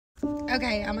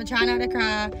Okay, I'm gonna try not to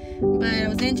cry, but I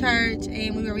was in church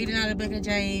and we were reading out of the book of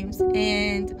James,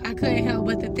 and I couldn't help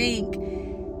but to think,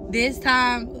 this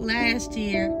time last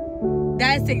year,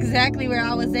 that's exactly where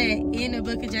I was at in the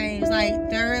book of James,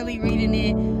 like thoroughly reading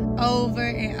it over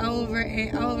and over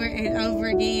and over and over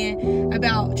again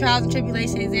about trials and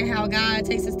tribulations and how God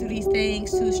takes us through these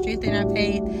things to strengthen our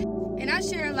faith. And I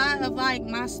share a lot of like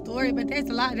my story, but there's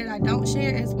a lot that I don't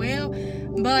share as well.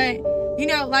 But you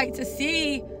know, like to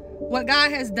see what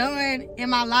God has done in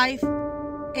my life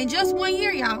in just 1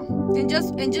 year, y'all. In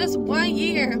just 1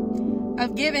 year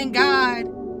of giving God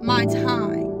my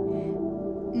time.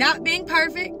 Not being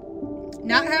perfect,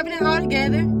 not having it all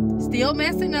together, still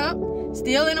messing up,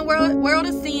 still in a world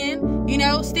of sin, you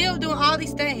know, still doing all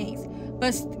these things,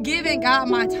 but giving God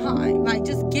my time. Like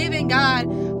just giving God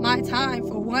my time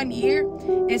for 1 year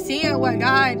and seeing what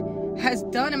God has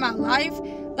done in my life.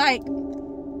 Like,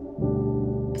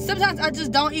 sometimes I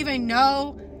just don't even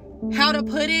know how to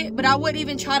put it, but I wouldn't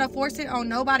even try to force it on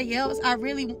nobody else. I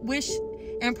really wish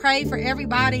and pray for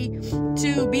everybody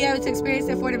to be able to experience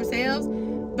it for themselves.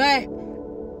 But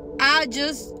I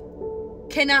just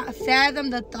cannot fathom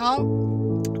the thought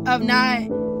of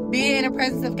not being in the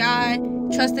presence of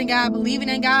God, trusting God, believing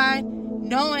in God,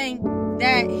 knowing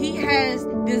that He has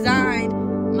designed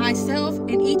myself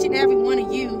and each and every one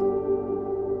of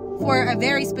you for a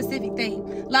very specific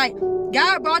thing. Like,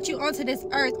 God brought you onto this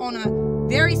earth on a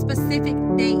very specific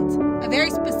date, a very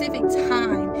specific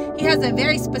time. He has a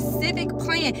very specific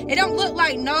plan. It don't look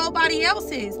like nobody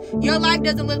else's. Your life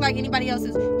doesn't look like anybody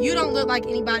else's. You don't look like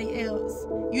anybody else.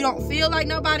 You don't feel like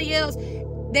nobody else.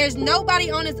 There's nobody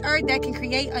on this earth that can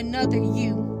create another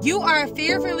you. You are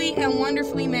fearfully and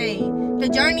wonderfully made. The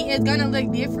journey is gonna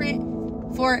look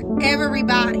different for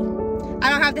everybody. I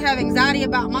don't have to have anxiety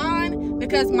about mine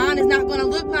because mine is not gonna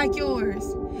look like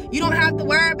yours. You don't have to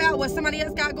worry about what somebody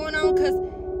else got going on because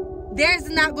theirs is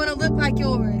not going to look like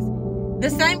yours. The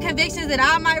same convictions that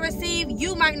I might receive,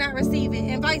 you might not receive it,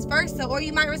 and vice versa, or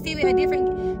you might receive it at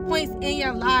different points in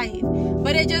your life.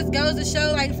 But it just goes to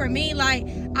show, like, for me, like,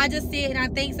 I just see it and I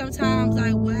think sometimes,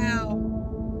 like,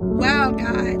 wow,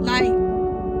 God, like,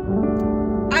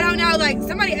 I don't know, like,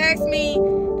 somebody asked me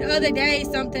the other day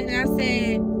something, and I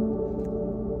said,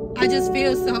 I just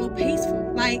feel so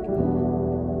peaceful, like.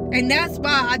 And that's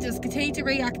why I just continue to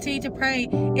read, I continue to pray.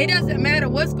 It doesn't matter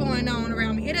what's going on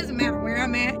around me. It doesn't matter where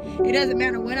I'm at. It doesn't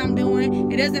matter what I'm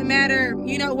doing. It doesn't matter,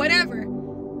 you know, whatever.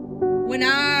 When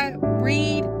I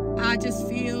read, I just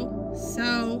feel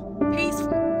so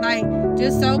peaceful. Like,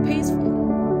 just so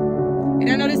peaceful. And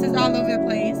I know this is all over the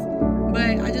place,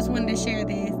 but I just wanted to share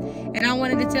this. And I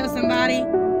wanted to tell somebody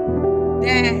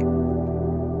that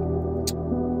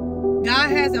God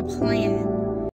has a plan.